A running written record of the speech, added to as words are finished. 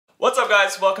What's up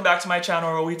guys, welcome back to my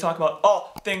channel where we talk about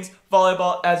all things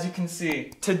volleyball. As you can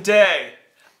see, today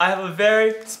I have a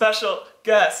very special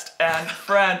guest and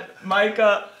friend,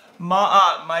 Micah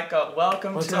Ma'a. Micah,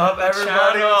 welcome to the channel. What's up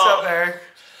everybody, what's up Eric?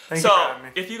 Thank you for having me.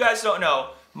 If you guys don't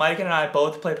know, Micah and I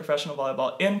both play professional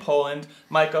volleyball in Poland.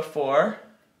 Micah for,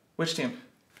 which team?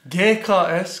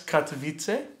 GKS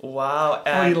Katowice. Wow,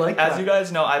 and as you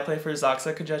guys know, I play for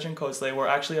Zaksa Katowice. We're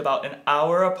actually about an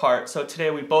hour apart. So today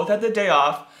we both had the day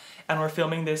off and we're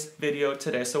filming this video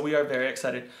today. So we are very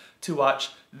excited to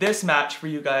watch this match for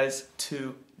you guys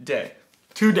today.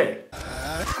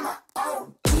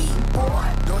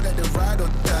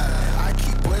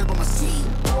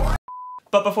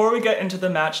 But before we get into the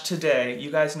match today, you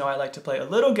guys know I like to play a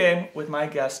little game with my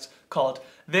guest called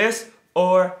This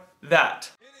or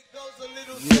That.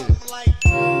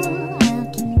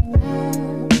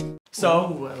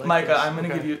 So, Micah, I'm going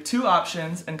to give you two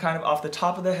options and kind of off the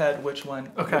top of the head, which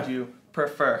one would you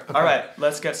prefer? All right,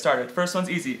 let's get started. First one's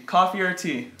easy. Coffee or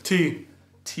tea? Tea.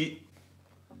 Tea.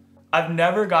 I've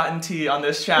never gotten tea on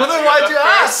this channel. Well, then why'd you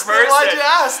ask? Why'd you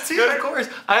ask? Tea, of course.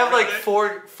 I have like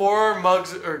four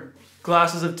mugs or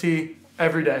glasses of tea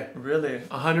every day. Really?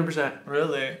 100%.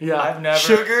 Really? Yeah. I've never.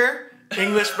 Sugar,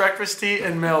 English breakfast tea,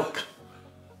 and milk.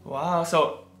 Wow.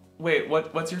 So, wait,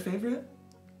 what's your favorite?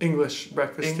 English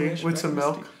breakfast tea with some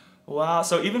milk. Tea. Wow.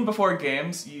 So even before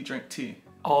games, you drink tea?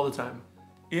 All the time.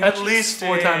 At least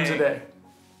 4 times a day.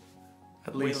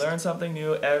 At least. We learn something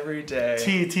new every day.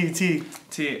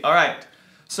 Tea. All right.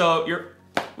 So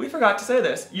we forgot to say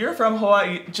this. You're from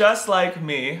Hawaii, just like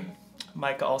me.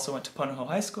 Micah also went to Punahou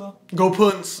High School. Go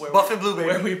Puns. Buff and blue, baby.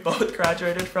 Where we both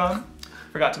graduated from.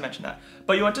 Forgot to mention that.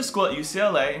 But you went to school at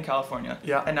UCLA in California.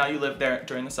 Yeah. And now you live there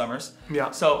during the summers. Yeah.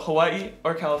 So Hawaii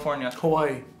or California?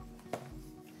 Hawaii.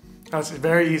 That's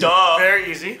very easy. Duh. Very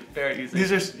easy. Very easy.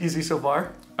 These are easy so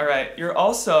far. All right. You're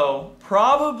also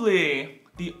probably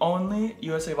the only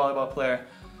USA Volleyball player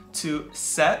to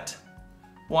set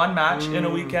one match in a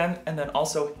weekend and then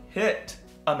also hit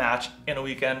a match in a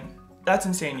weekend. That's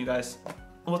insane, you guys.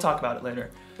 We'll talk about it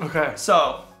later. Okay.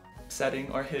 So, setting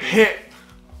or hitting? Hit.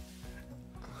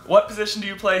 What position do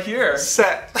you play here?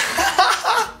 Set.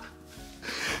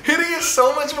 Hitting is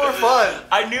so much more fun.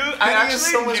 I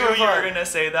actually knew you were gonna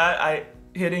say that.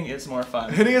 Hitting is more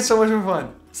fun. Hitting is so much more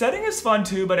fun. Setting is fun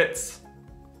too, but it's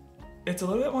a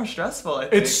little bit more stressful, I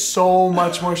think. It's so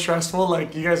much more stressful,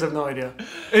 like you guys have no idea.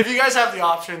 If you guys have the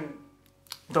option,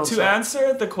 don't set. To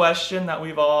answer the question that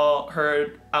we've all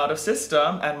heard out of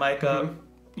system and Micah,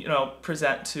 you know,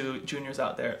 present to juniors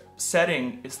out there,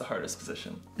 setting is the hardest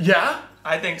position. Yeah?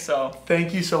 I think so.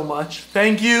 Thank you so much.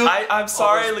 Thank you. I'm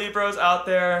sorry, Libros out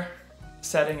there.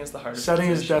 Setting is the hardest position.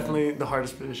 Setting is definitely the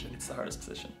hardest position. It's the hardest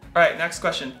position. All right, next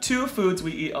question. 2 foods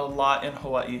we eat a lot in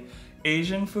Hawaii.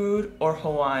 Asian food or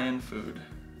Hawaiian food?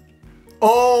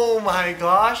 Oh my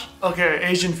gosh. Okay,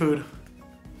 Asian food.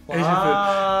 Wow. Asian food.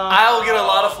 I'll get a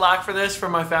lot of flack for this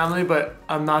from my family, but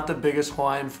I'm not the biggest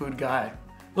Hawaiian food guy.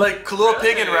 Like kalua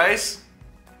pig and rice,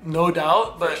 no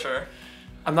doubt, but for sure.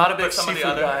 I'm not a big seafood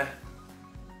guy.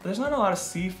 There's not a lot of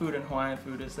seafood in Hawaiian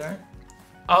food, is there?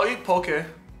 I'll eat poke.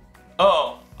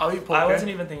 Oh. I'll eat poke. I wasn't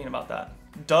even thinking about that.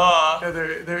 Duh. Yeah,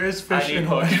 there is fish in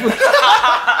Hawaii. Oops,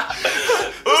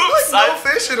 no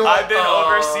fish in Hawaii. I've been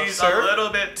overseas a little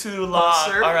bit too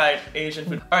long. All right, Asian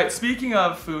food. All right, speaking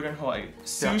of food in Hawaii,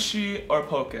 sushi or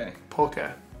poke? Poke.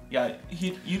 Yeah,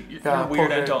 you're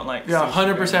weird and don't like sushi. Yeah,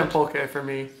 100% poke for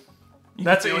me.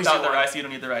 That's it. Without the rice, you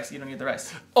don't need the rice. You don't need the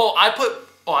rice. Oh, I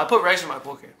put rice in my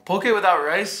poke. Poke without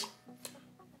rice.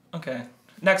 Okay.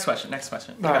 Next question.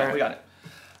 We got it.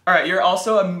 All right, you're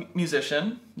also a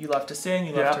musician. You love to sing,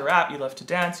 you love to rap, you love to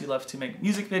dance, you love to make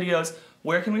music videos.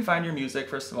 Where can we find your music,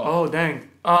 first of all? Oh, dang.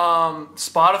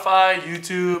 Spotify,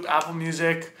 YouTube, Apple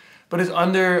Music, but it's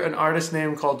under an artist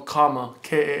name called Kama,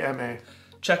 K-A-M-A.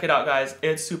 Check it out, guys.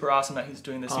 It's super awesome that he's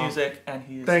doing this music, and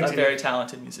he's a very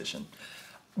talented musician.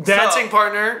 Dancing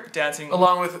partner. Dancing.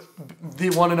 Along with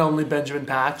the one and only Benjamin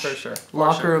Patch. For sure.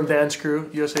 Locker Room Dance Crew,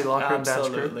 USA Locker Room Dance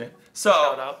Crew. Absolutely.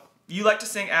 So, you like to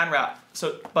sing and rap,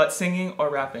 but singing or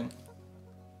rapping?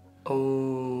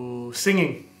 Oh,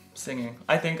 singing. Singing.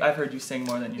 I think I've heard you sing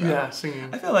more than you rap. Yeah,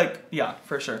 singing. I feel like, yeah,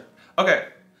 for sure. Okay,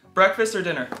 breakfast or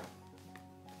dinner?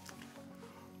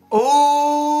 Oh!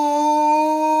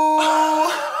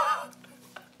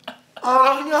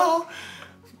 I don't know.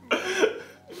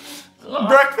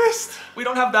 Breakfast? We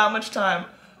don't have that much time.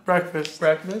 Breakfast.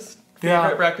 Breakfast?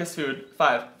 Favorite breakfast food?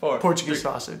 5, 4, Portuguese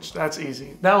sausage. That's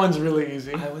easy. That one's really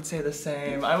easy. I would say the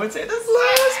same. Let's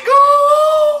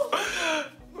go!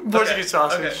 Portuguese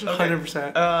sausage,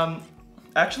 100%.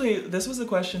 Actually, this was a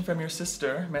question from your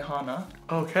sister, Mehana.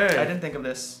 Okay. I didn't think of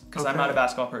this because I'm not a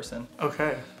basketball person.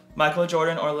 Okay. Michael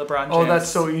Jordan or LeBron James? Oh, that's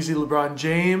so easy. LeBron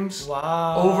James.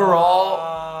 Wow.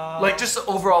 Overall, like just the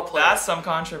overall player. That's some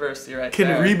controversy right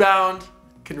there. Can rebound,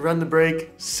 can run the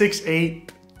break, 6'8",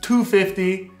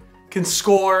 250, can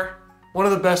score, one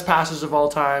of the best passers of all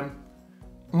time.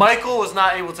 Michael was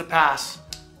not able to pass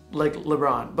like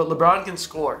LeBron, but LeBron can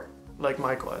score like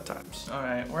Michael at times. All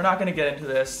right, we're not gonna get into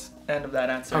this. End of that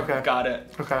answer. Okay. Got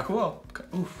it. Okay. Cool.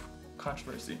 Oof,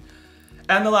 controversy.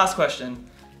 And the last question.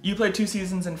 You played 2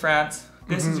 seasons in France.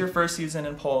 This is your first season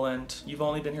in Poland. You've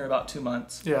only been here about 2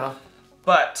 months. Yeah.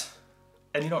 But,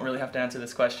 and you don't really have to answer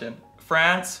this question,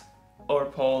 France or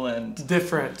Poland?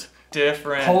 Different.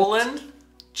 Different. Poland,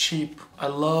 cheap. I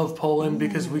love Poland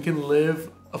because we can live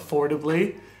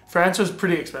affordably. France was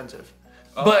pretty expensive.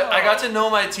 Oh. But I got to know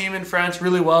my team in France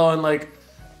really well, and like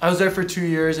I was there for 2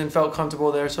 years and felt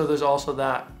comfortable there, so there's also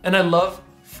that. And I love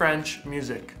French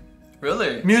music.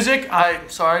 Really? Music,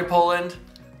 sorry Poland,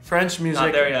 French music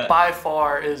Not there yet. by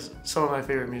far is some of my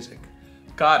favorite music.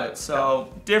 Got it.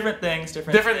 So different things,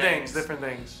 different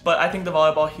things. But I think the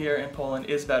volleyball here in Poland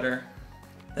is better.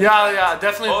 Yeah,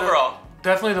 definitely. Overall.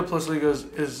 Definitely the Plus Liga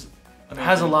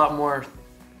has a lot more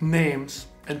names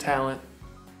and talent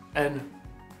and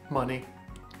money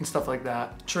and stuff like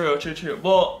that. True.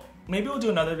 Well, maybe we'll do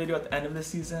another video at the end of the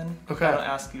season. Okay. I'll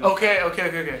ask you. Okay.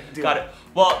 Deal. Got it.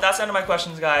 Well, that's the end of my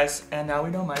questions, guys. And now we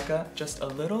know Micah just a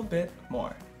little bit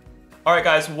more. All right,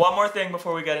 guys, one more thing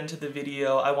before we get into the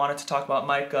video. I wanted to talk about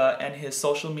Micah and his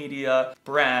social media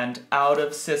brand, Out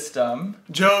of System.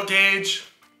 Joe Gage.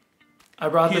 I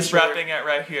brought this He's repping it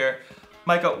right here.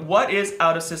 Micah, what is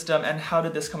Out of System and how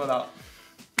did this come about?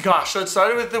 Gosh, so it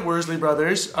started with the Worsley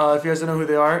brothers. If you guys don't know who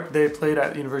they are, they played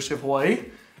at the University of Hawaii.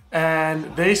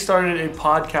 And they started a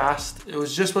podcast. It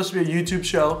was just supposed to be a YouTube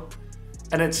show.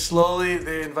 And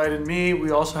they invited me.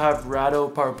 We also have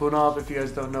Rado Parapunov, if you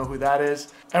guys don't know who that is.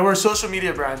 And we're a social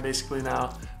media brand basically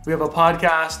now. We have a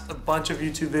podcast, a bunch of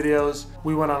YouTube videos.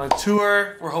 We went on a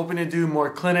tour. We're hoping to do more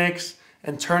clinics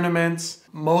and tournaments,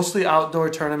 mostly outdoor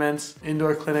tournaments,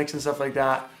 indoor clinics and stuff like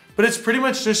that. But it's pretty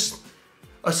much just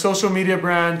a social media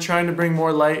brand trying to bring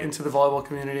more light into the volleyball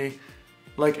community,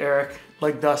 like Erik,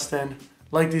 like Dustin,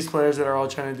 like these players that are all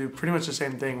trying to do pretty much the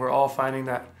same thing. We're all finding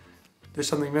that there's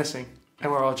something missing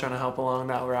and we're all trying to help along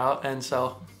that route. And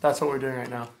so that's what we're doing right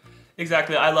now.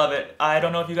 Exactly, I love it. I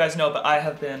don't know if you guys know, but I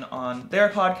have been on their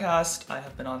podcast. I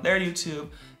have been on their YouTube.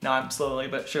 Now I'm slowly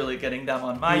but surely getting them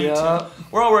on my YouTube.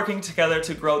 We're all working together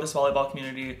to grow this volleyball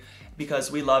community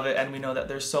because we love it and we know that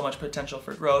there's so much potential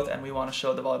for growth and we want to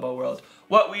show the volleyball world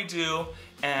what we do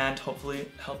and hopefully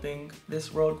helping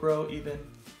this world grow even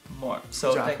more.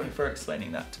 So Thank you for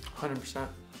explaining that. 100%.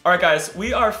 All right, guys,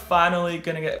 we are finally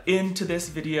gonna get into this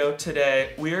video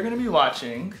today. We are gonna be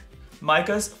watching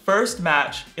Micah's first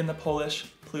match in the Polish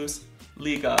Plus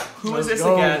Liga. Who is this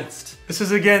against? This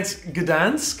is against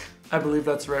Gdansk. I believe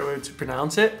that's the right way to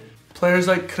pronounce it. Players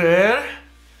like Krer,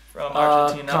 from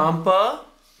Argentina, Kampa,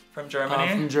 from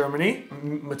Germany,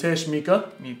 Mateusz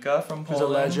Mika, from Poland, who's a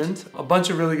legend. A bunch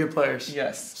of really good players.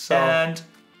 Yes. So, and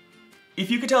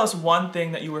if you could tell us one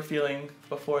thing that you were feeling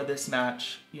before this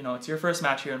match, you know, it's your first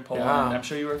match here in Poland. Yeah. I'm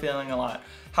sure you were feeling a lot.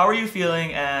 How are you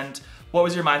feeling and what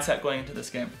was your mindset going into this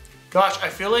game? Gosh, I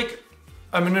feel like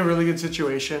I'm in a really good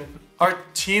situation. Our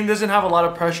team doesn't have a lot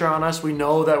of pressure on us. We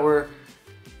know that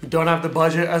we don't have the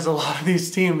budget as a lot of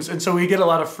these teams, and so we get a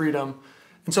lot of freedom.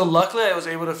 And so luckily I was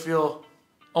able to feel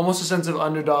almost a sense of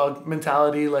underdog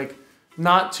mentality, like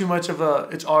not too much of a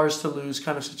it's ours to lose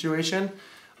kind of situation.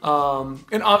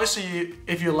 And obviously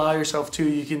if you allow yourself to,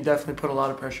 you can definitely put a lot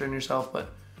of pressure on yourself,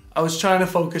 but I was trying to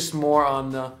focus more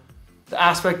on the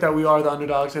aspect that we are the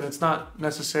underdogs and it's not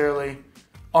necessarily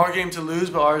our game to lose,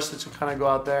 but ours to kind of go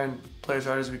out there and play as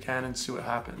hard as we can and see what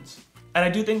happens. And I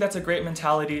do think that's a great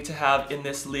mentality to have in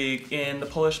this league, in the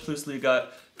Polish Plus Liga.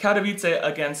 Katowice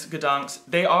against Gdansk,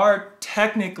 they are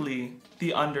technically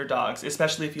the underdogs,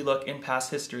 especially if you look in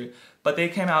past history. But they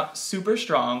came out super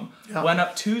strong, went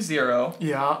up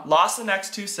 2-0, lost the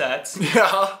next 2 sets,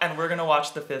 and we're gonna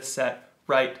watch the 5th set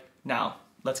right now.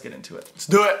 Let's get into it. Let's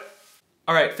do it.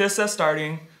 All right, 5th set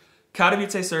starting.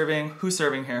 Katowice serving. Who's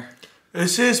serving here?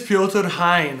 This is Piotr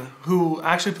Hein, who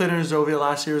actually played in Zovia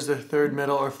last year as the 3rd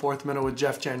middle or 4th middle with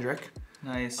Jeff Jendrick.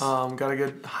 Nice. Got a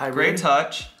good hybrid. Great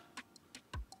touch.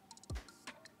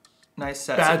 Nice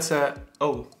set. Bad set.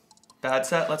 Oh, bad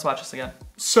set. Let's watch this again.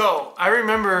 So, I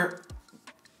remember...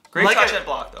 Great touch and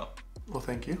block, though. Well,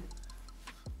 thank you.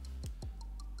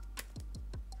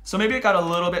 So maybe it got a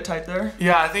little bit tight there?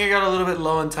 Yeah, I think it got a little bit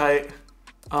low and tight.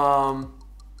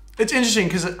 It's interesting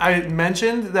because I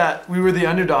mentioned that we were the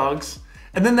underdogs,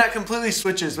 and then that completely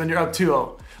switches when you're up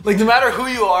 2-0. Like, no matter who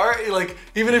you are, like,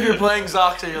 even if you're playing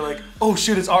Zoxa, you're like, oh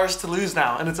shoot, it's ours to lose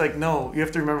now. And it's like, no, you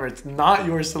have to remember, it's not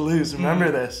yours to lose.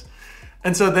 Remember this.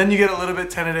 And so then you get a little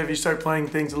bit tentative, you start playing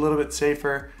things a little bit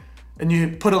safer, and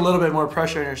you put a little bit more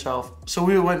pressure on yourself. So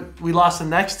we lost the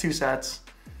next 2 sets,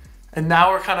 and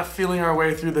now we're kind of feeling our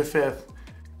way through the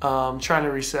 5th, trying to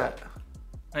reset.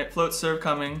 All right, float serve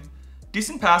coming.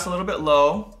 Decent pass, a little bit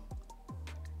low.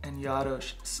 And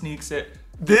Jarosz sneaks it.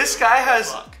 This guy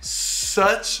has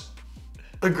such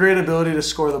a great ability to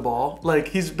score the ball. Like,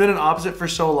 he's been an opposite for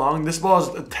so long. This ball is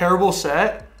a terrible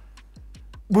set.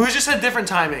 We just had different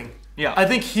timing. Yeah. I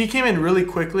think he came in really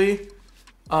quickly.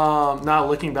 Now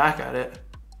looking back at it.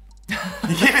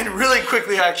 He came in really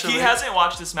quickly, actually. He hasn't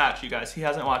watched this match, you guys. He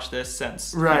hasn't watched this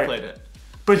since he played it.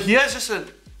 But he has just a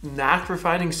knack for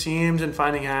finding seams and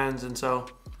finding hands, and so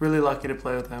really lucky to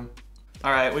play with him.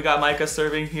 All right, we got Micah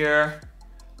serving here.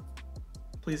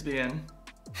 Please be in.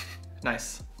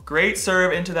 Nice. Great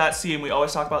serve into that seam. We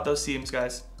always talk about those seams,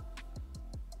 guys.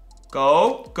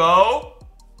 Go, go.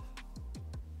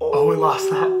 Oh, we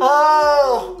lost that.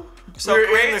 Oh! So we're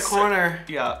great in the corner.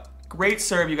 Yeah, great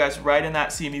serve, you guys, right in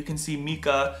that seam. You can see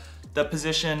Micah, the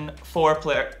position 4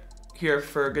 player here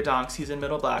for Gdansk. He's in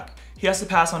middle black. He has to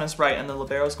pass on his right, and the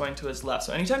libero is going to his left.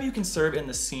 So anytime you can serve in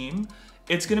the seam,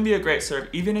 it's going to be a great serve,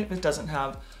 even if it doesn't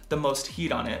have the most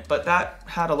heat on it. But that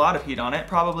had a lot of heat on it,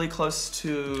 probably close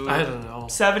to, I don't know,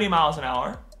 70 miles an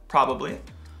hour, probably.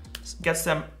 Gets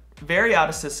them very out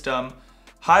of system.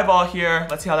 High ball here.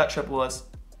 Let's see how that triple was.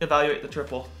 Evaluate the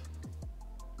triple.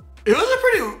 It was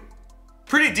a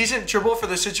pretty decent triple for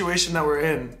the situation that we're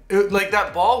in. Like,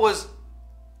 that ball was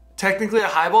technically a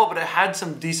high ball, but it had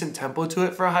some decent tempo to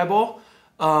it for a high ball.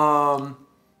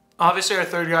 Obviously, our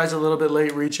third guy's a little bit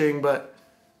late reaching, but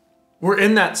we're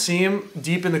in that seam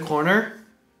deep in the corner.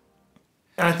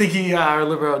 And I think our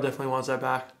libero definitely wants that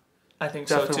back. I think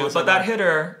so too. But that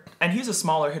hitter, and he's a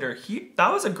smaller hitter,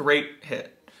 that was a great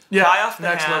hit. Yeah, high off the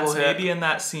next hands, level hit. maybe in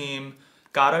that seam,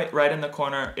 got it right in the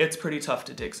corner. It's pretty tough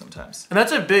to dig sometimes. And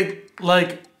that's a big,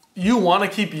 like, you want to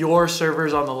keep your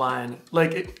servers on the line.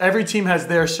 Like, every team has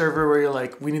their server where you're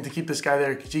like, we need to keep this guy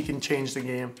there because he can change the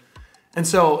game. And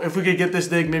so if we could get this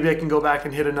dig, maybe I can go back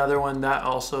and hit another one. That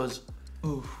also is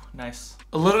nice.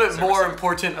 A little bit more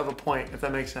important of a point, if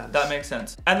that makes sense. That makes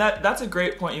sense. And that's a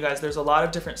great point, you guys. There's a lot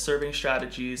of different serving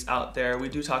strategies out there. We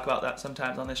do talk about that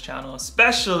sometimes on this channel,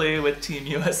 especially with Team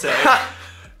USA.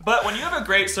 But when you have a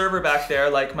great server back there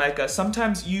like Micah,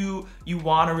 sometimes you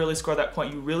want to really score that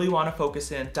point. You really want to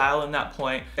focus in, dial in that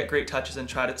point, get great touches, and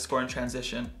try to score in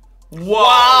transition. Whoa.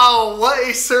 Wow, what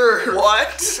a serve.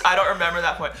 What? I don't remember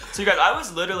that point. So you guys, I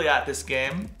was literally at this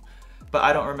game, but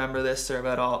I don't remember this serve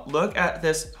at all. Look at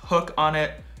this hook on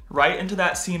it, right into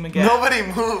that seam again. Nobody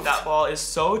moved. That ball is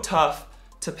so tough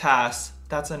to pass.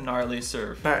 That's a gnarly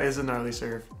serve. That is a gnarly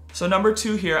serve. So number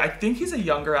 2 here, I think he's a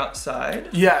younger outside.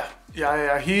 Yeah.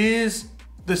 He's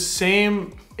the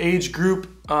same age group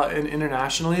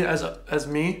internationally as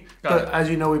me. But as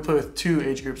you know, we play with 2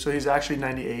 age groups, so he's actually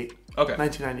 98. Okay.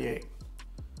 1998.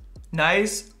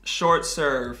 Nice short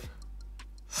serve.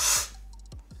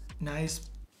 Nice.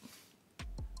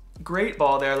 Great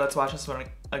ball there. Let's watch this one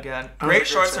again. Great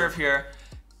short serve here.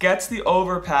 Gets the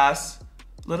overpass.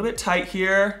 A little bit tight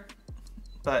here,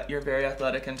 but you're very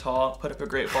athletic and tall. Put up a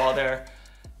great ball there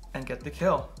and get the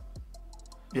kill.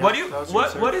 Yeah,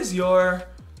 what is your,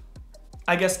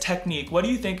 I guess, technique? What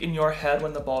do you think in your head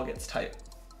when the ball gets tight?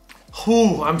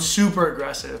 Ooh, I'm super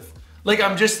aggressive. Like,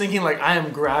 I'm just thinking, like, I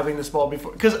am grabbing this ball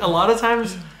before. Because a lot of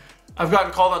times, I've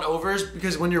gotten called on overs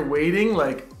because when you're waiting,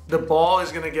 like, the ball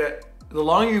is going to get... The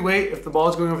longer you wait, if the ball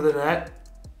is going over the net,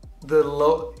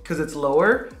 because it's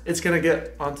lower, it's going to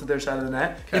get onto their side of the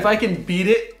net. Okay. If I can beat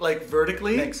it, like,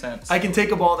 vertically... Makes sense. I can take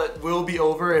a ball that will be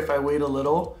over if I wait a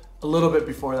little bit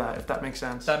before that, if that makes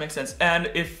sense. That makes sense.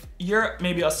 And if you're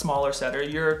maybe a smaller setter,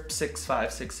 you're 6'5",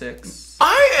 6'6".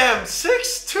 I am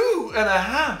 6'2" and a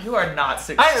half. You are not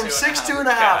 6'2". I am 6'2" and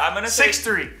a half. Okay, I'm gonna say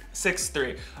 6'3".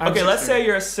 6'3". Okay, let's say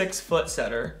you're a 6-foot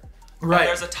setter. Right. And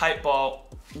there's a tight ball.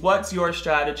 What's your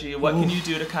strategy? What can you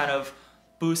do to kind of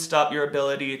boost up your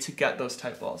ability to get those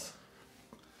tight balls?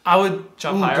 I would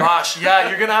jump higher. Gosh, yeah,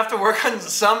 you're gonna have to work on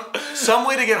some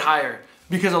way to get higher.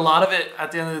 Because a lot of it,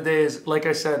 at the end of the day, is, like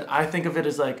I said, I think of it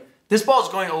as like, this ball is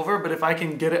going over, but if I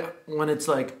can get it when it's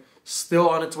like still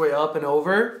on its way up and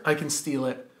over, I can steal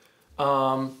it.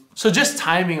 So just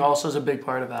timing also is a big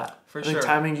part of that. I think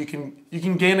timing, you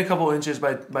can gain a couple inches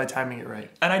by timing it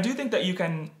right. And I do think that you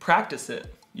can practice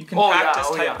it. You can practice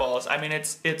tight balls. I mean,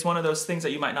 it's one of those things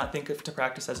that you might not think of to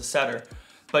practice as a setter.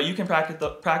 but you can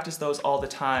practice those all the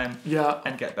time. Yeah.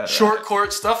 And get better. Short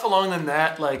court stuff along the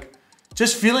net, like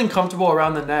just feeling comfortable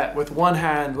around the net with one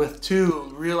hand, with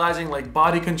two, realizing like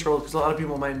body control, because a lot of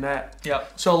people might net. Yeah.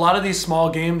 So a lot of these small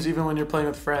games, even when you're playing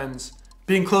with friends,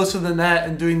 being close to the net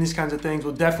and doing these kinds of things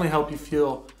will definitely help you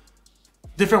feel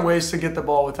different ways to get the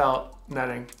ball without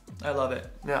netting. I love it.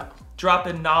 Yeah.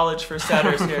 Dropping knowledge for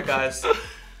setters here, guys.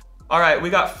 All right, we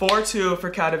got 4-2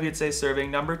 for Katowice serving.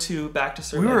 Number 2 back to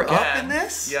serving. We were again. up in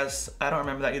this? Yes, I don't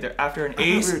remember that either. After an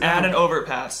ace and an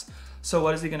overpass. So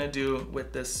what is he gonna do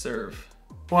with this serve?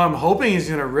 Well, I'm hoping he's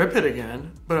gonna rip it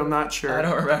again, but I'm not sure. I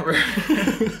don't remember.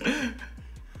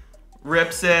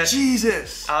 Rips it.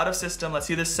 Jesus. Out of system. Let's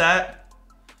see the set.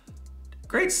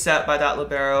 Great set by that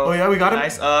libero. Oh yeah, we got him.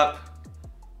 Nice up.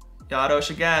 Jadosz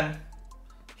again.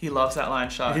 He loves that line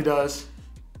shot. He does.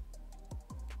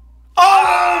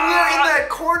 Oh, we are in that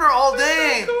corner all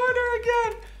day. Corner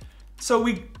again. So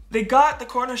they got the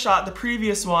corner shot, the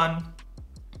previous one.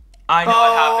 I know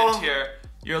what happened here.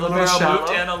 Your libero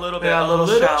moved in a little bit, yeah, a little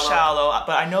shallow,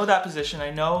 but I know that position.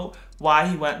 I know why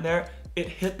he went there. It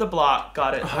hit the block,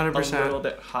 got it 100%. a little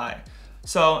bit high.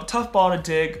 So tough ball to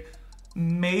dig.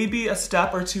 Maybe a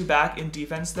step or two back in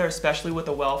defense there, especially with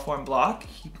a well-formed block.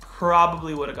 He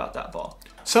probably would have got that ball.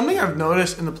 Something I've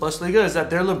noticed in the Plus Liga is that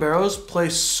their liberos play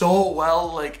so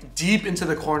well, like deep into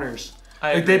the corners.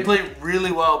 I like agree. they play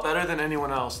really well, better than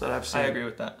anyone else that I've seen. I agree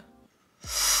with that.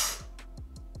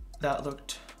 That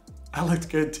looked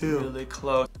good too. really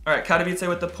close. All right, Katowice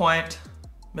with the point.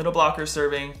 Middle blocker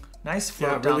serving. Nice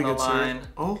float down the line.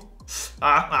 Serve.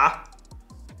 Oh.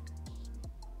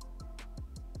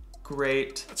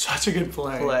 Great. Such a good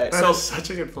play. So such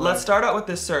a good play. Let's start out with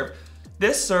this serve.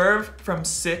 This serve from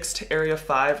 6 to area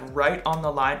 5, right on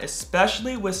the line,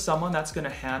 especially with someone that's going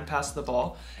to hand pass the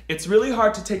ball. It's really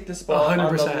hard to take this ball 100%.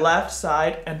 on the left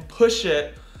side and push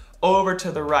it over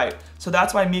to the right. So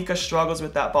that's why Micah struggles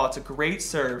with that ball. It's a great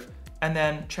serve. And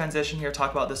then transition here,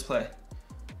 talk about this play.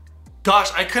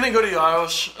 Gosh, I couldn't go to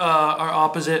Jarosz, our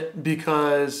opposite,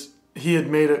 because he had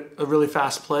made a really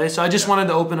fast play. So I just wanted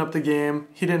to open up the game.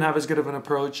 He didn't have as good of an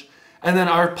approach. And then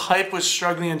our pipe was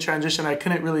struggling in transition. I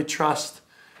couldn't really trust.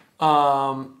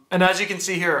 And as you can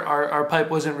see here, our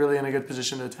pipe wasn't really in a good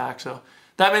position to attack. So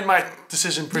that made my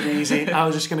decision pretty easy. I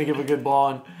was just going to give a good ball.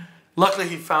 And luckily,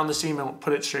 he found the seam and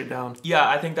put it straight down. Yeah,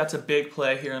 I think that's a big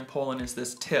play here in Poland is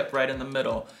this tip right in the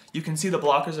middle. You can see the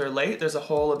blockers are late. There's a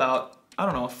hole about, I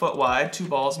don't know, a foot wide, 2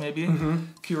 balls maybe.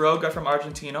 Quiroga from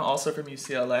Argentina, also from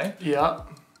UCLA. Yeah.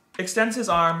 Extends his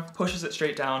arm, pushes it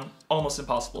straight down. Almost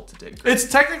impossible to dig.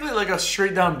 It's technically like a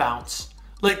straight down bounce.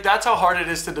 Like that's how hard it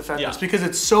is to defend this because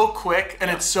it's so quick and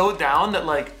it's so down that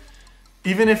like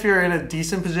even if you're in a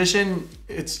decent position,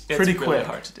 it's pretty quick. Really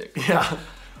hard to dig. Yeah.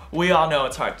 We all know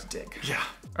it's hard to dig. Yeah.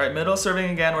 All right, middle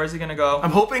serving again. Where's he gonna go?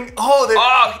 I'm hoping.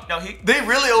 They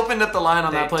really opened up the line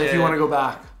on that play. If you want to go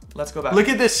back, let's go back. Look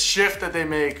at this shift that they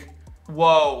make.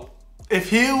 Whoa. If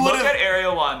he would look at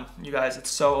area 1, you guys. It's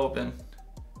so open.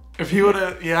 If he would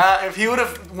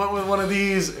have, went with one of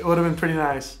these, it would have been pretty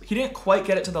nice. He didn't quite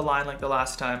get it to the line like the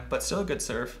last time, but still a good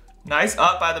serve. Nice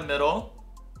up by the middle.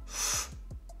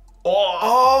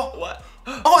 Oh. What?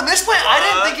 Oh, in this play, I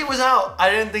didn't think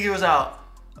it was out.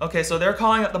 Okay, so they're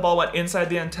calling that the ball went inside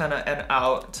the antenna and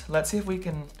out. Let's see if we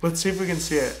can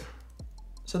see it.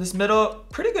 So this middle,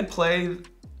 pretty good play.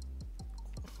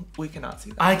 We cannot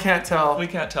see that. I can't tell. We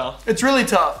can't tell. It's really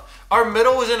tough. Our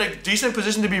middle was in a decent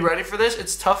position to be ready for this.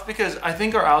 It's tough because I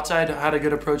think our outside had a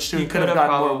good approach too. He could have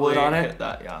gotten more wood on it. Hit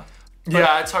that, yeah.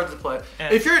 Yeah, it's hard to play.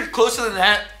 If you're close to the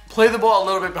net, play the ball a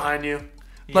little bit behind you.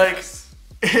 Yes.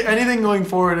 Like anything going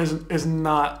forward is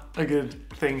not a good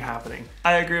thing happening.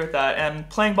 I agree with that. And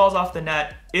playing balls off the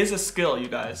net is a skill, you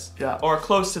guys. Yeah. Or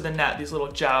close to the net, these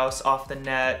little jousts off the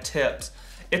net, tips.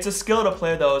 It's a skill to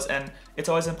play those, and it's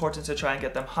always important to try and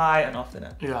get them high and off the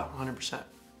net. Yeah, 100%.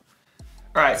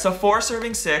 All right, so 4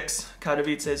 serving 6.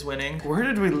 Katowice is winning. Where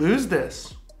did we lose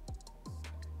this?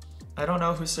 I don't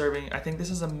know who's serving. I think this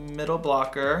is a middle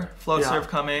blocker. Float serve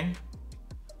coming.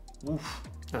 Oof.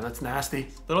 No, that's nasty.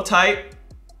 Little tight.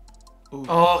 Ooh,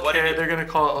 okay, they're going to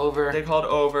call it over. They called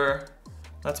over.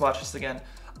 Let's watch this again.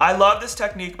 I love this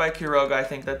technique by Quiroga. I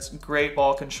think that's great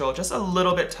ball control. Just a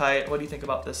little bit tight. What do you think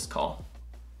about this call?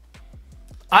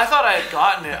 I thought I had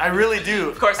gotten it. I really do.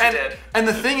 Of course he did. And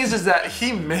the thing is that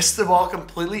he missed the ball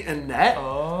completely in net.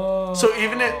 Oh. So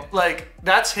even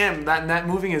that's him. That net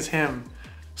moving is him.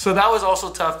 So that was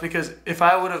also tough because if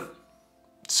I would have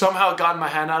somehow gotten my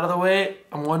hand out of the way,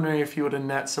 I'm wondering if he would have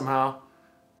net somehow.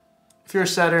 If you're a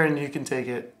setter and you can take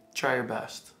it, try your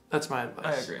best. That's my advice.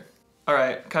 I agree. All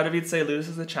right, Katowice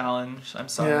loses the challenge. I'm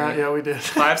sorry. Yeah, we did.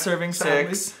 5 serving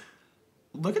 6.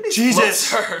 Look at these Jesus.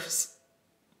 float serves.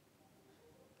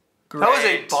 Great. That was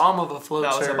a bomb of a float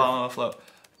serve. That was a bomb of a float.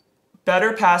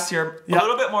 Better pass here. A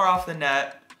little bit more off the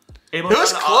net. It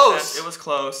was close. Offense. It was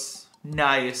close.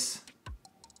 Nice.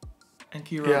 And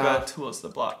Quiroga tools the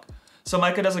block. So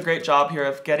Micah does a great job here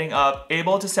of getting up,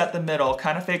 able to set the middle,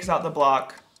 kind of fakes out the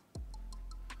block,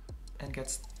 and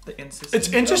gets the insist.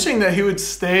 It's interesting that he would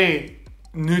stay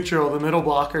neutral, the middle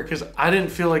blocker, because I didn't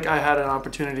feel like I had an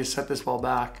opportunity to set this ball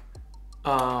back.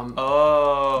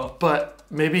 But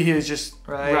maybe he is just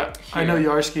right. I know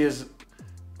Yarsky is,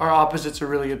 our opposite's a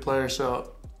really good player,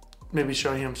 so maybe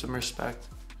show him some respect.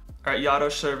 All right,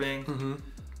 Yato serving.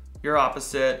 Your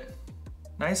opposite.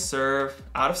 Nice serve.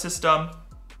 Out of system.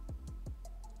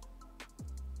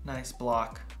 Nice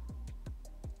block.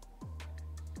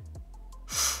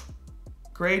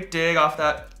 Great dig off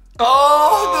that.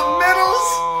 Oh, the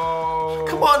middles.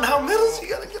 Come on now, middles. You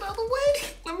gotta get out of the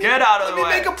way. Get out of the way.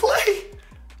 Let me make a play.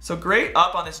 So great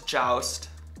up on this joust.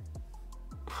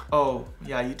 Oh,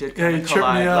 yeah, you did kind of tripped me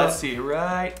collide. up. Let's see,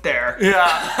 right there.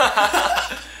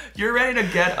 Yeah. You're ready to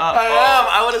get up. I am.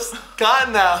 I would have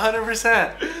gotten that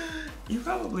 100%. You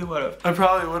probably would have. I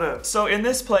probably would have. So in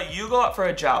this play, you go up for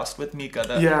a joust with Micah,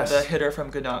 the hitter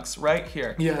from Gdansk, right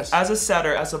here. Yes. As a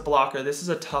setter, as a blocker, this is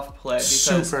a tough play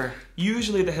because Super.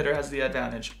 Usually the hitter has the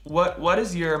advantage. What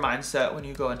is your mindset when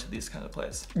you go into these kind of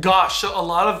plays? Gosh, so a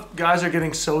lot of guys are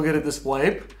getting so good at this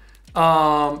wipe.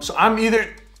 So I'm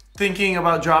either thinking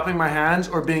about dropping my hands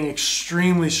or being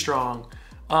extremely strong.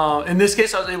 In this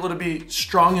case, I was able to be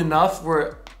strong enough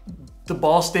where the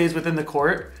ball stays within the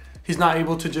court. He's not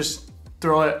able to just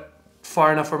throw it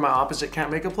far enough where my opposite can't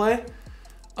make a play.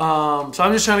 So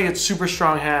I'm just trying to get super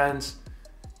strong hands.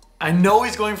 I know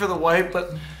he's going for the wipe,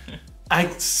 but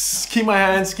I keep my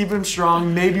hands, keep him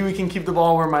strong. Maybe we can keep the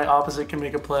ball where my opposite can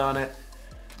make a play on it.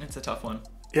 It's a tough one.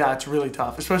 Yeah, it's really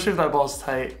tough, especially if that ball's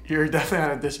tight. You're definitely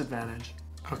at a disadvantage.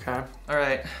 Okay. All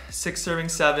right, 6 serving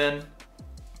 7.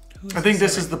 I think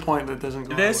this is the point that doesn't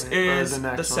go This away, is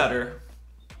the setter,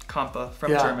 Kampa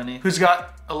from Germany. Who's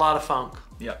got a lot of funk.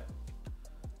 Yep.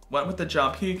 Went with the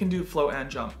jump. He can do float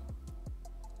and jump.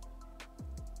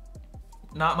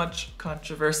 Not much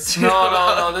controversy.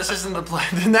 No, this isn't the play.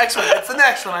 The next one. It's the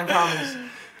next one, I promise.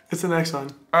 It's the next one.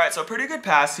 All right, so pretty good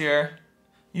pass here.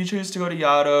 You choose to go to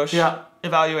Yados. Yeah.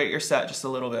 Evaluate your set just a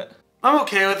little bit. I'm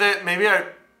okay with it. Maybe I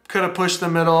could have pushed the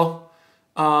middle.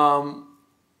 We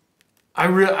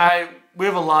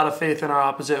have a lot of faith in our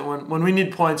opposite. When we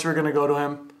need points, we're gonna go to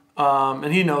him,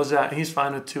 and he knows that. He's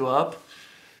fine with 2 up.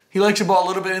 He likes the ball a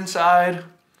little bit inside,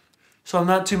 so I'm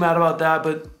not too mad about that.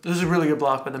 But this is a really good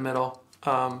block by the middle.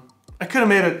 I could have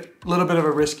made a little bit of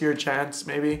a riskier chance,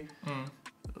 maybe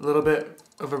a little bit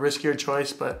of a riskier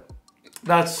choice, but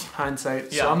that's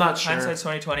hindsight. Yeah, so I'm not sure. Hindsight's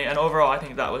 20/20, and overall, I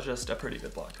think that was just a pretty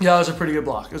good block. Yeah, it was a pretty good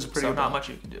block. It was a pretty good block. Not much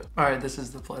you can do. All right, this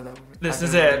is the play that this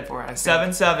is it.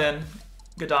 7-7.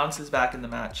 Gdansk is back in the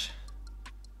match.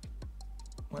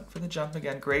 Went for the jump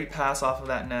again. Great pass off of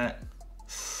that net.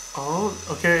 Oh,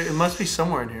 okay. It must be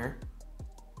somewhere in here.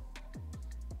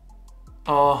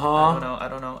 Uh-huh. I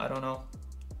don't know.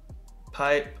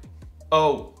 Pipe.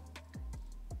 Oh.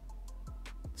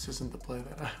 This isn't the play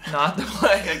that Not the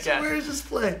play again. Where is this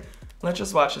play? Let's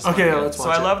just watch this. Okay, one let's watch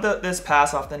it. it. I love this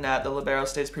pass off the net. The libero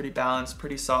stays pretty balanced,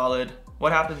 pretty solid.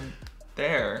 What happened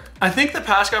there? I think the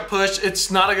pass got pushed. It's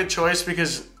not a good choice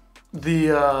because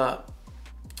the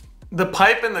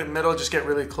pipe in the middle just get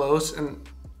really close, and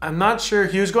I'm not sure.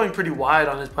 He was going pretty wide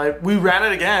on his pipe. We ran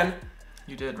it again.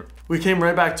 You did. We came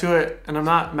right back to it, and I'm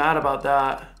not mad about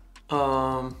that.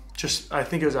 I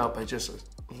think it was out by just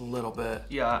a little bit.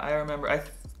 Yeah, I remember.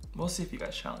 We'll see if you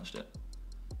guys challenged it.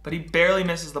 But he barely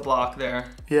misses the block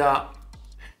there. Yeah.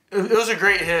 It was a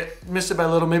great hit. Missed it by a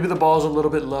little. Maybe the ball's a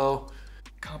little bit low.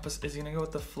 Compass, is he going to go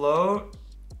with the float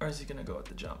or is he going to go with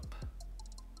the jump?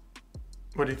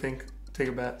 What do you think? Take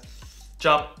a bet.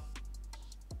 Jump.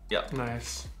 Yep.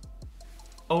 Nice.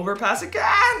 Overpass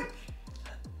again.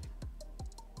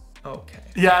 Okay.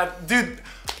 Yeah, dude.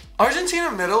 Argentina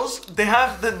middles, they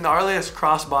have the gnarliest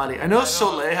crossbody. I know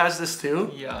Soleil has this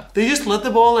too. Yeah. They just let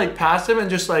the ball like pass him and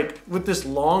just like with this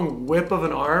long whip of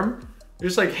an arm,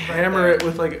 just like hammer it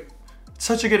with like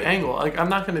such a good angle. Like I'm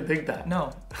not gonna dig that.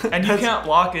 No. And you can't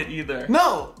walk it either.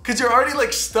 No, because you're already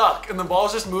like stuck and the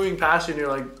ball's just moving past you and you're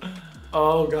like,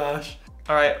 oh gosh.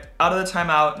 All right, out of the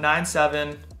timeout,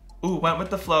 9-7. Ooh, went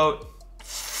with the float.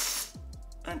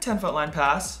 And 10-foot line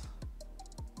pass.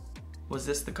 Was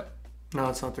this the... No,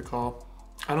 it's not the call.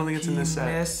 I don't think it's in this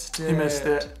set. He missed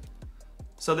it.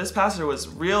 So this passer was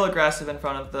real aggressive in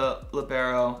front of the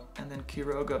libero, and then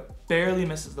Quiroga barely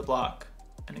misses the block,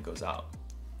 and it goes out.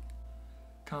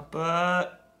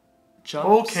 Kampa Jump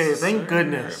Okay, thank serve.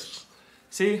 goodness.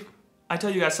 See, I tell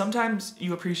you guys, sometimes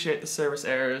you appreciate the service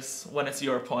errors when it's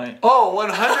your point. Oh,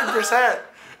 100%.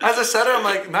 As a setter, I'm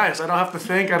like, nice. I don't have to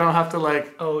think. I don't have to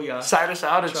like side us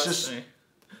out. It's Trust just me.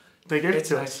 they give it It's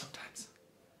to nice us. sometimes.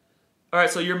 All right,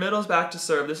 so your middle's back to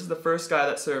serve. This is the first guy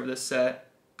that served this set.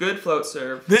 Good float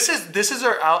serve. This is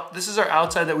our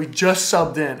outside that we just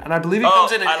subbed in, and I believe he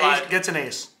comes in and gets an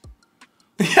ace.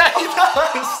 Yeah, he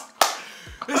does.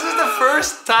 This is the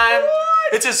first time.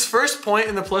 It's his first point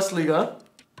in the Plus Liga.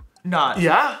 Not.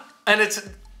 Yeah, and it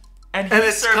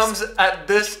serves, comes at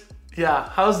this. Yeah,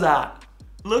 how's that?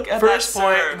 Look at First that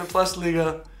point serve. in the Plus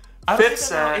Liga. I don't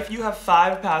Fifth even know set. if you have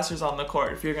 5 passers on the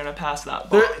court, if you're gonna pass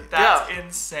that ball. That's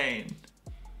insane.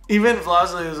 Even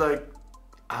Vlasley is like,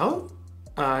 out?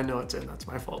 I know it's in. That's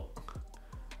my fault.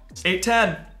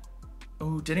 8-10.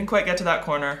 Ooh, didn't quite get to that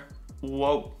corner.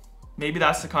 Whoa. Maybe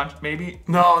that's the maybe.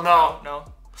 No. No.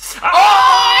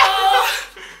 Oh!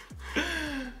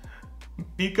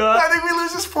 Micah. I think we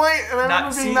lose this point, and I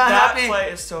remember being not that happy. play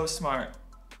is so smart.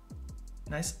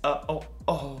 Nice. Oh.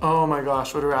 Oh my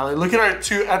gosh, what a rally. Look at our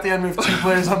two, at the end we have 2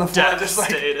 players on the floor.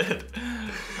 Devastated.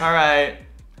 All right.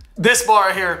 This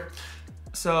bar here.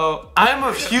 So. I'm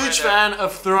a huge fan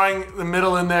of throwing the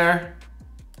middle in there.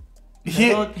 He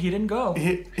didn't go.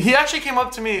 He actually came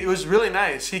up to me. It was really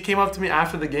nice. He came up to me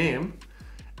after the game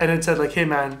and it said like, hey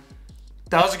man,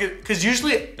 that was a good, because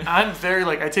usually I'm very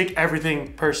like, I take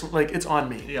everything personal, like it's on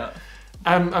me. Yeah.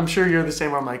 I'm sure you're the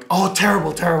same where I'm like, oh,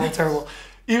 terrible.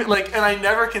 Even like, and I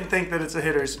never can think that it's a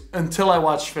hitter's until I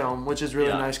watch film, which is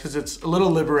really nice because it's a little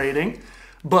liberating.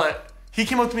 But he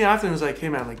came up to me after and was like, hey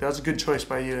man, like that was a good choice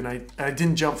by you, and I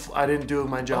didn't jump, I didn't do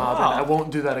my job, and I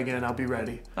won't do that again. I'll be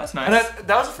ready. That's nice. And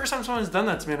that was the first time someone's done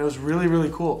that to me, and it was really,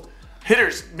 really cool.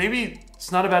 Hitters, maybe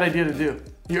it's not a bad idea to do.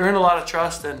 You earn a lot of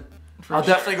trust, and I'll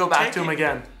definitely go back to him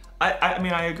again. I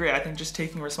mean, I agree. I think just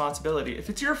taking responsibility. If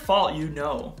it's your fault, you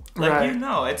know. Like, you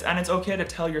know. It's okay to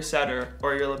tell your setter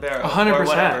or your libero 100%. or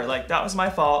whatever. Like, that was my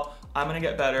fault. I'm going to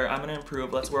get better. I'm going to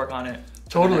improve. Let's work on it.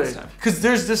 Totally. Because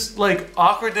there's this, like,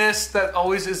 awkwardness that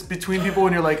always is between people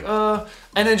when you're like,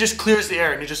 and then just clears the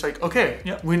air. And you're just like, okay,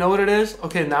 we know what it is.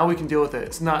 Okay, now we can deal with it.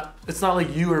 It's not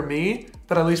like you or me,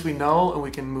 but at least we know and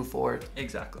we can move forward.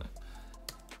 Exactly.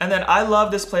 And then I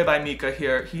love this play by Micah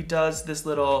here. He does this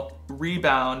little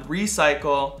rebound,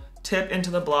 recycle, tip into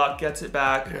the block, gets it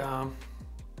back. Yeah.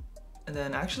 And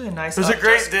then actually a nice There's a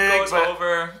great dig, goes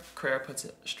over. Carrera puts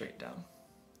it straight down.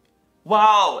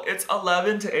 Wow, it's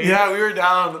 11-8. Yeah, we were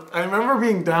down. I remember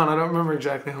being down. I don't remember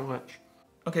exactly how much.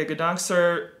 Okay,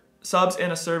 Gdansk subs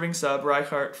in a serving sub,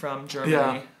 Reichardt from Germany.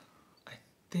 Yeah. I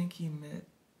think he meant...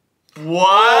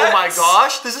 What? Oh my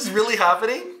gosh, this is really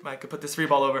happening? Micah, put this free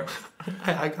ball over.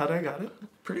 I got it.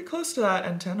 Pretty close to that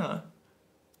antenna.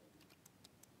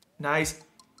 Nice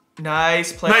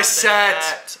play. Nice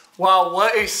set. Wow,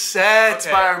 what a set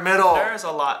by our middle. There is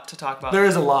a lot to talk about. There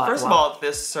is a lot. First of all,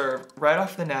 this serve right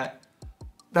off the net.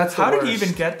 That's how did he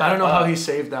even get that? I don't know how he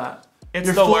saved that. It's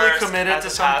You're the fully worst committed as to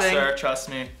a something. Passer, trust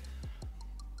me.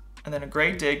 And then a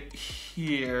great dig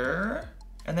here.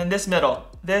 And then this middle.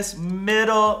 This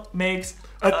middle makes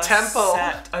a tempo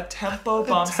set. A tempo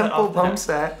bump set. Tempo bump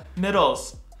set.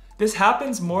 Middles. This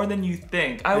happens more than you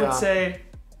think. I would say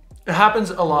it happens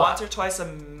a lot. Once or twice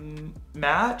a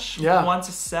match. Yeah. Once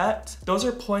a set. Those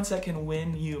are points that can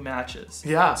win you matches.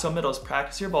 Yeah. So middles,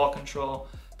 practice your ball control.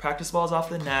 Practice balls off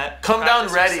the net. Come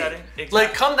down ready. Exactly.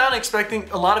 Like come down expecting.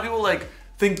 A lot of people like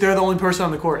think they're the only person on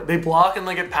the court. They block and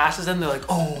like it passes in. They're like,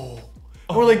 oh.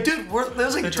 We're like, dude,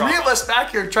 there's like 3 of us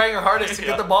back here trying our hardest to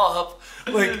get the ball up.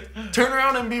 Like, turn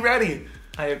around and be ready.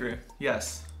 I agree.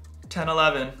 Yes.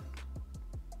 10-11.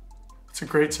 It's a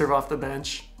great serve off the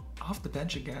bench. Off the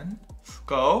bench again.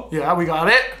 Go. Yeah, we got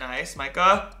it. Nice,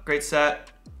 Micah. Great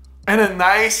set. And a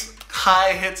nice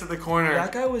high hit to the corner.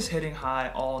 That guy was hitting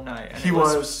high all night. And he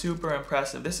was super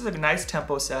impressive. This is a nice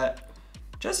tempo set.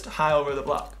 Just high over the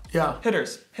block. Yeah.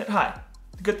 Hitters, hit high.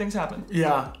 Good things happen.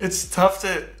 Yeah, it's tough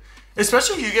to...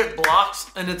 Especially you get blocks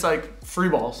and it's like free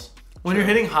balls. When you're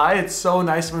hitting high, it's so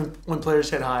nice when players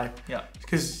hit high. Yeah.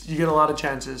 Because you get a lot of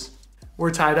chances.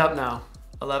 We're tied up now.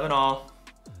 11-all.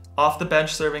 Off the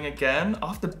bench serving again.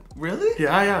 Really?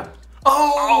 Yeah.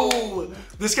 Oh!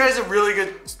 This guy's a really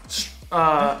good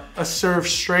a serve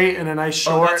straight and a nice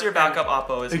short. Oh, that's your backup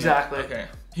oppo, isn't it? Exactly. Okay.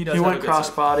 He went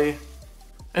crossbody.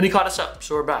 And he caught us up,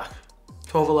 so we're back.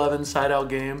 12-11, side out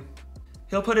game.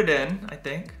 He'll put it in, I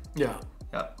think. Yeah.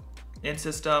 Yep. In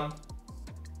system.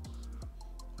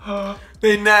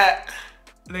 They net.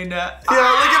 They net. Yeah,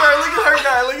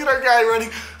 look at our guy running.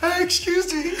 Hey,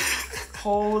 excuse me.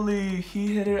 Holy,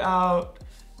 he hit it out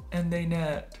and they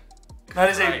net. That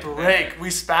is a break. We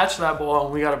spatched that ball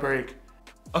and we got a break.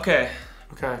 Okay.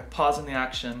 Okay. Pause in the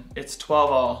action. It's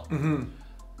 12-all. Mm-hmm.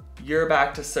 You're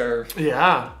back to serve.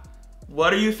 Yeah.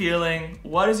 What are you feeling?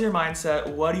 What is your mindset?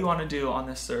 What do you want to do on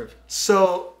this serve?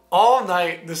 So all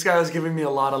night, this guy was giving me a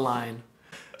lot of line.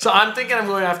 So I'm thinking I'm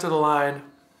going after the line.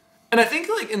 And I think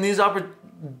like in these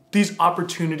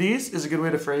opportunities is a good way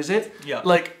to phrase it. Yeah.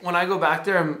 Like when I go back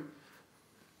there,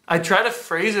 I try to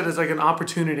phrase it as like an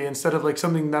opportunity instead of like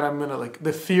something that I'm going to like,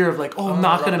 the fear of like, oh, I'm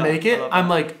not going to make it. I'm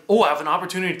like, oh, I have an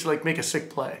opportunity to like make a sick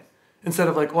play. Instead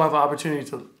of like, oh, I have an opportunity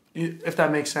to, if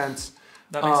that makes sense.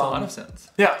 That makes a lot of sense.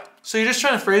 Yeah. So you're just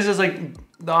trying to phrase it as like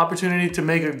the opportunity to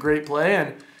make a great play.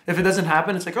 And if it doesn't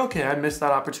happen, it's like, okay, I missed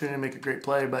that opportunity to make a great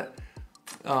play, but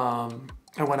I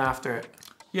went after it.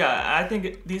 Yeah, I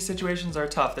think these situations are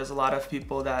tough. There's a lot of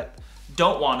people that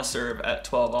don't want to serve at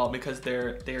 12-all because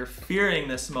they're fearing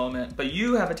this moment, but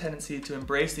you have a tendency to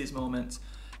embrace these moments.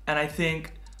 And I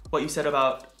think what you said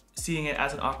about seeing it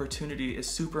as an opportunity is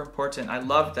super important. I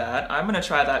love that. I'm gonna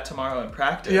try that tomorrow in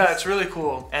practice. Yeah, it's really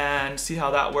cool. And see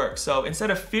how that works. So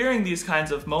instead of fearing these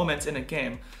kinds of moments in a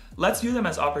game, let's view them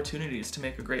as opportunities to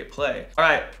make a great play. All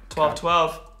right,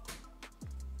 12-12.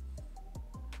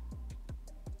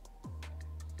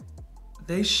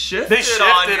 They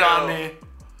shifted on me.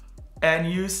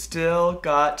 And you still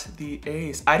got the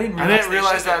ace. I didn't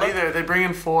realize that either. They bring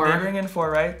in 4. They bring in 4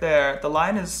 right there. The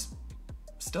line is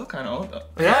still kind of open.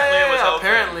 Yeah,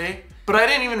 apparently. But I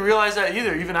didn't even realize that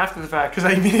either, even after the fact, because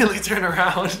I immediately turned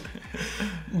around.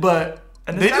 But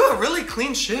they do a really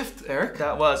clean shift, Eric.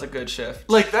 That was a good shift.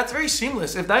 Like, that's very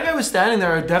seamless. If that guy was standing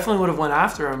there, I definitely would have went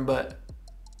after him, but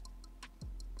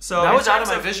so that was out of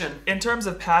my vision. In terms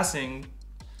of passing,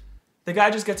 the guy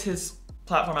just gets his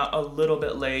platform out a little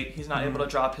bit late. He's not able to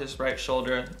drop his right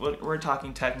shoulder. We're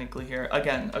talking technically here.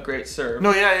 Again, a great serve.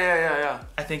 No, yeah.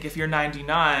 I think if you're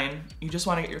 99, you just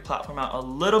want to get your platform out a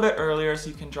little bit earlier so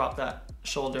you can drop that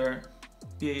shoulder,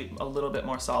 be a little bit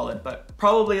more solid, but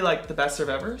probably like the best serve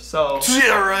ever. So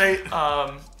yeah, right.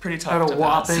 Pretty tough to pass. At a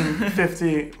whopping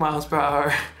 50 miles per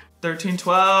hour.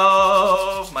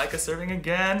 13-12. Micah serving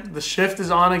again. The shift is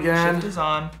on again. Shift is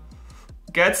on.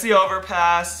 Gets the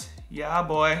overpass. Yeah,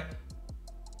 boy.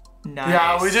 Nice.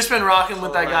 Yeah, we've just been rocking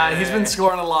with that guy. He's been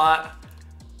scoring a lot.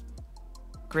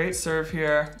 Great serve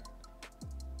here.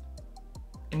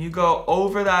 And you go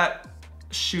over that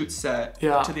shoot set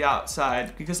to the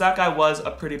outside because that guy was a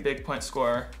pretty big point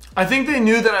scorer. I think they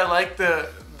knew that I liked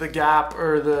the gap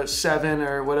or the 7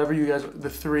 or whatever you guys, the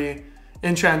 3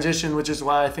 in transition, which is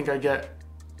why I think I get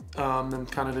them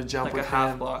kind of to jump like with a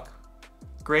half block.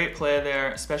 Great play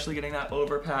there, especially getting that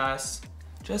overpass.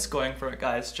 Just going for it,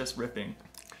 guys, just ripping.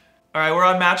 All right, we're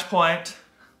on match point,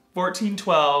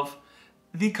 14-12.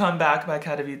 The comeback by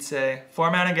Katowice.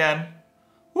 4-man again.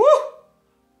 Woo!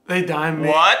 They dime me.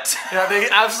 What? Yeah, they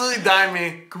absolutely dime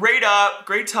me. Great up,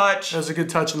 great touch. That was a good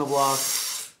touch in the block.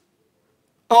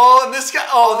 Oh, and this guy,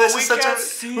 this is such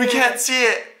a, we can't see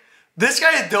it. This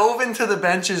guy dove into the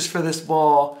benches for this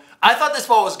ball. I thought this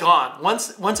ball was gone. Once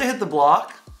it hit the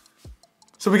block,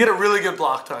 so we get a really good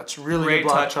block touch. Really good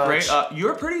block touch. Great up. You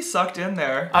were pretty sucked in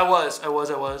there. I was.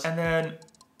 And then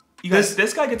you guys,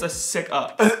 this guy gets a sick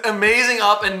up. Amazing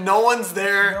up, and no one's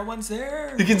there. No one's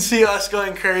there. You can see us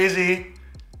going crazy.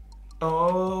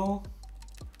 Oh.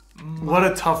 What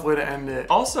a tough way to end it.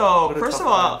 Also, first of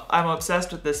all, I'm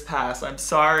obsessed with this pass. I'm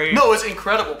sorry. No, it's an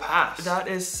incredible pass. That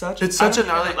is such. It's such a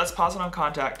gnarly. Let's pause it on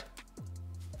contact.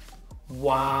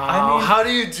 Wow. I mean, how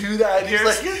do you do that?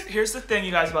 Here's the thing,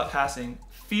 you guys, about passing.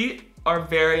 Feet are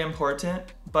very important,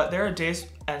 but there are days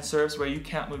and serves where you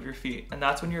can't move your feet, and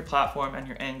that's when your platform and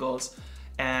your angles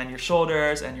and your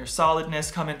shoulders and your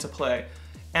solidness come into play.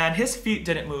 And his feet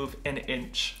didn't move an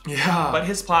inch. Yeah. But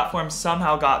his platform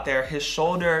somehow got there. His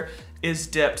shoulder is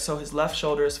dipped, so his left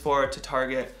shoulder is forward to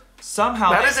target. Somehow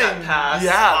that makes that pass.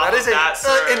 Yeah, that is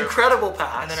an incredible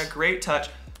pass. And then a great touch.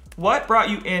 What brought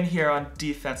you in here on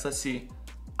defense? Let's see.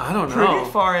 I don't know.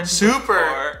 Pretty far into the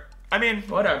court. I mean,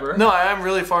 whatever. No, I am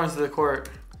really far into the court.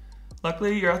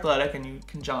 Luckily, you're athletic and you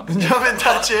can jump. Jump and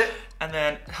touch it. And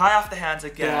then high off the hands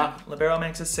again. Yeah. Libero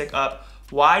makes a sick up.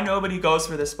 Why nobody goes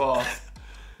for this ball?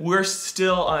 We're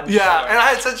still unsure. Yeah, and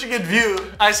I had such a good view.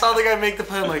 I saw the guy make the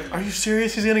play. I'm like, are you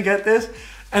serious? He's gonna get this?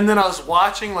 And then I was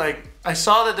watching, like, I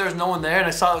saw that there's no one there, and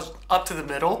I saw it was up to the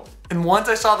middle. And once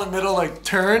I saw the middle, like,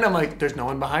 turn, I'm like, there's no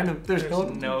one behind him. There's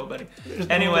nobody.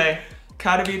 Anyway,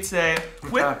 Katowice,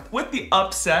 with the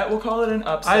upset, we'll call it an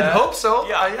upset. I hope so.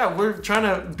 Yeah, we're trying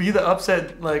to be the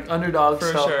upset, like, underdog.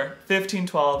 For sure.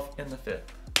 15-12 in the 5th.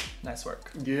 Nice work.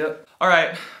 Yep. All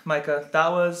right, Micah,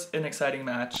 that was an exciting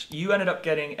match. You ended up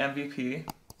getting MVP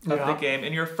of the game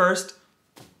in your first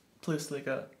Plus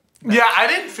Liga. Yeah, I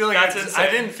didn't feel like That's I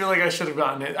insane. didn't feel like I should have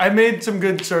gotten it. I made some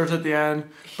good serves at the end,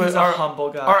 but He's a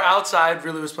humble guy. Our outside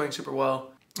really was playing super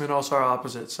well, and also our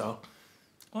opposite. So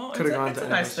Well, Could've gone it's to a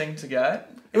nice Ennis. thing to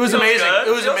get. it was Feels amazing. good.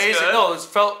 It was Feels amazing. good. No, it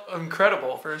felt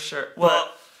incredible. For sure. Well,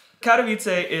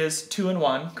 Katowice is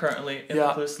 2-1 currently in the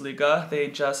Yeah. Plus Liga. They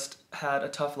just had a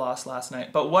tough loss last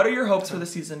night. But what are your hopes for the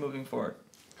season moving forward?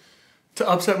 To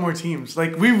upset more teams.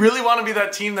 Like, we really want to be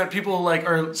that team that people like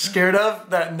are scared of,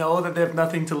 that know that they have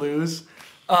nothing to lose.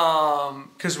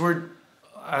 Because we're,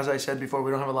 as I said before,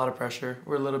 we don't have a lot of pressure.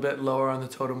 We're a little bit lower on the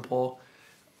totem pole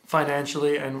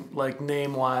financially and like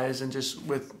name wise and just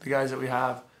with the guys that we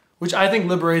have, which I think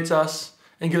liberates us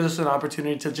and gives us an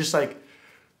opportunity to just like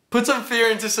put some fear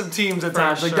into some teams at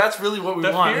times. sure. Like, that's really what we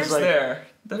The want. fear's is like, there.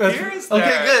 The fear is okay,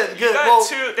 there. good. They got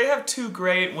Well- they have 2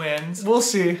 great wins. We'll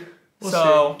see. We'll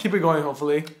So- see. Keep it going,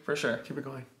 hopefully. For sure. Keep it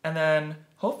going. And then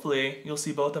hopefully you'll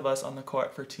see both of us on the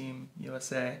court for Team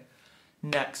USA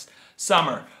next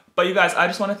summer. But you guys, I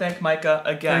just want to thank Micah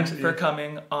again Thanks, for Erik.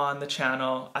 coming on the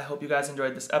channel. I hope you guys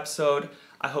enjoyed this episode.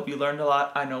 I hope you learned a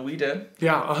lot. I know we did.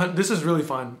 Yeah, this is really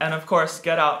fun. And of course,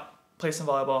 get out, play some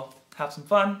volleyball, have some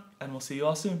fun, and we'll see you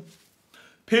all soon.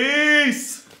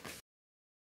 Peace!